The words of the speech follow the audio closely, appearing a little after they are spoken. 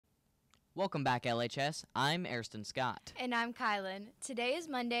Welcome back, LHS. I'm Ariston Scott. And I'm Kylan. Today is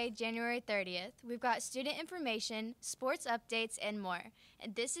Monday, January 30th. We've got student information, sports updates, and more.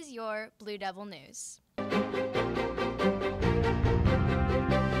 And this is your Blue Devil News.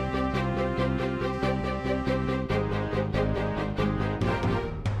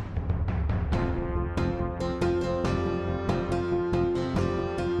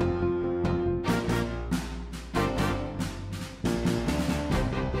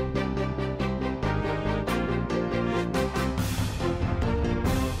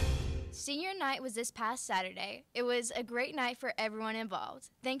 Senior night was this past Saturday. It was a great night for everyone involved.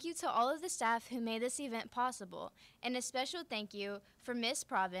 Thank you to all of the staff who made this event possible, and a special thank you for Miss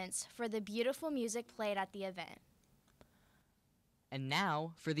Province for the beautiful music played at the event. And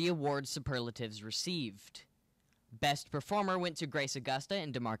now for the award superlatives received. Best Performer went to Grace Augusta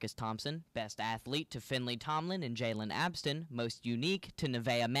and DeMarcus Thompson. Best Athlete to Finley Tomlin and Jalen Abston. Most Unique to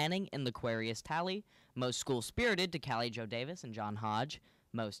Nevaeh Manning and Laquarius Talley. Most School Spirited to Callie Jo Davis and John Hodge.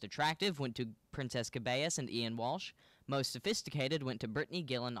 Most Attractive went to Princess Cabeas and Ian Walsh. Most Sophisticated went to Brittany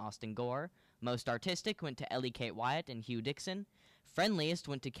Gill and Austin Gore. Most Artistic went to Ellie Kate Wyatt and Hugh Dixon. Friendliest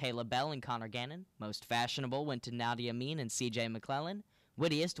went to Kayla Bell and Connor Gannon. Most Fashionable went to Nadia Amin and CJ McClellan.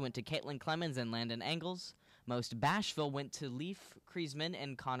 Wittiest went to Caitlin Clemens and Landon Engels. Most Bashful went to Leif Kriesman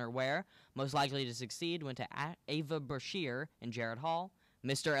and Connor Ware. Most Likely to Succeed went to Ava Brashear and Jared Hall.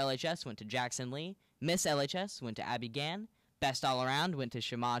 Mr. LHS went to Jackson Lee. Miss LHS went to Abby Gann. Best All-Around went to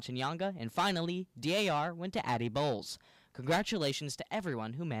Shema Chinyanga, and finally, DAR went to Addie Bowles. Congratulations to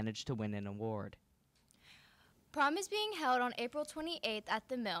everyone who managed to win an award. Prom is being held on April 28th at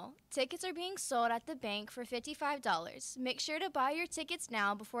the Mill. Tickets are being sold at the bank for $55. Make sure to buy your tickets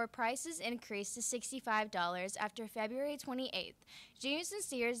now before prices increase to $65 after February 28th. Juniors and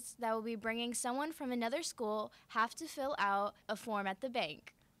seniors that will be bringing someone from another school have to fill out a form at the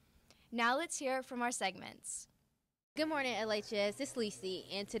bank. Now let's hear from our segments. Good morning, LHS. It's Lisi,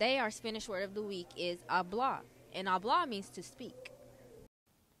 and today our Spanish word of the week is hablar, and hablar means to speak.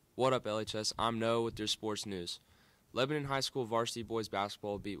 What up, LHS? I'm Noah with your sports news. Lebanon High School varsity boys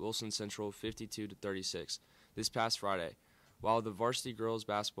basketball beat Wilson Central 52-36 this past Friday, while the varsity girls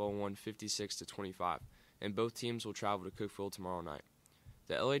basketball won 56-25, and both teams will travel to Cookeville tomorrow night.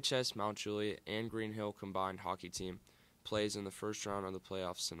 The LHS Mount Juliet and Green Hill combined hockey team plays in the first round of the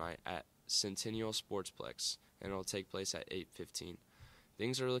playoffs tonight at Centennial Sportsplex, and it will take place at 8:15.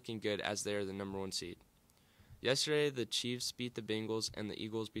 Things are looking good as they are the number 1 seed. Yesterday, the Chiefs beat the Bengals and the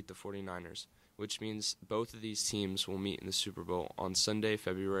Eagles beat the 49ers, which means both of these teams will meet in the Super Bowl on Sunday,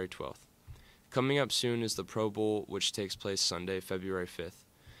 February 12th. Coming up soon is the Pro Bowl, which takes place Sunday, February 5th,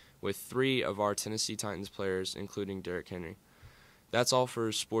 with 3 of our Tennessee Titans players, including Derrick Henry. That's all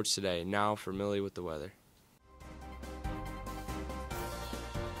for sports today. Now for Millie with the weather.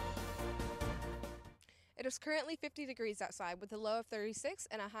 It is currently 50 degrees outside with a low of 36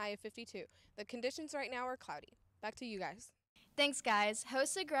 and a high of 52. The conditions right now are cloudy. Back to you guys. Thanks, guys.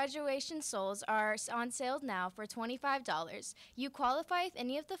 HOSA graduation soles are on sale now for $25. You qualify if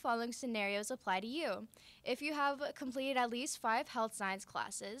any of the following scenarios apply to you. If you have completed at least 5 health science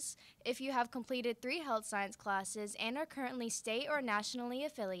classes, if you have completed 3 health science classes and are currently state or nationally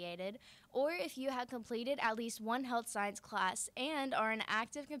affiliated, or if you have completed at least 1 health science class and are an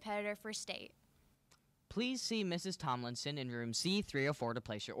active competitor for state. Please see Mrs. Tomlinson in room C304 to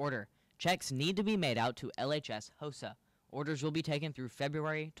place your order. Checks need to be made out to LHS HOSA. Orders will be taken through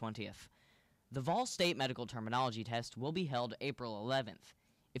February 20th. The Vol State Medical Terminology Test will be held April 11th.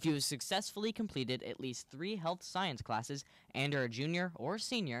 If you have successfully completed at least 3 health science classes and are a junior or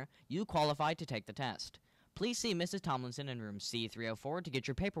senior, you qualify to take the test. Please see Mrs. Tomlinson in room C304 to get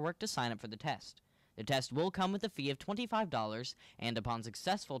your paperwork to sign up for the test. The test will come with a fee of $25, and upon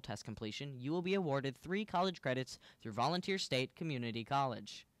successful test completion, you will be awarded 3 college credits through Volunteer State Community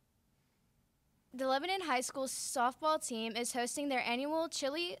College. The Lebanon High School softball team is hosting their annual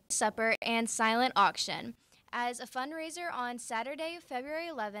chili supper and silent auction as a fundraiser on Saturday, February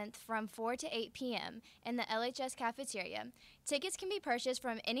 11th from 4 to 8 p.m. in the LHS cafeteria. Tickets can be purchased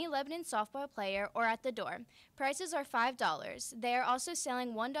from any Lebanon softball player or at the door. Prices are $5. They are also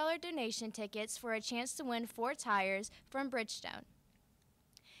selling $1 donation tickets for a chance to win 4 tires from Bridgestone.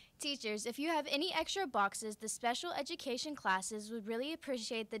 Teachers, if you have any extra boxes, the special education classes would really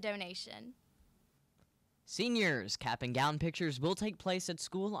appreciate the donation. Seniors, cap and gown pictures will take place at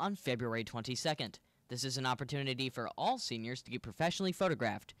school on February 22nd. This is an opportunity for all seniors to get professionally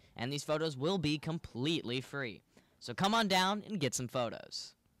photographed, and these photos will be completely free. So come on down and get some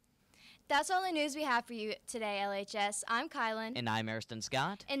photos. That's all the news we have for you today, LHS. I'm Kylan. And I'm Ariston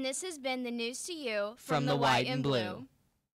Scott. And this has been the news to you from the White and Blue.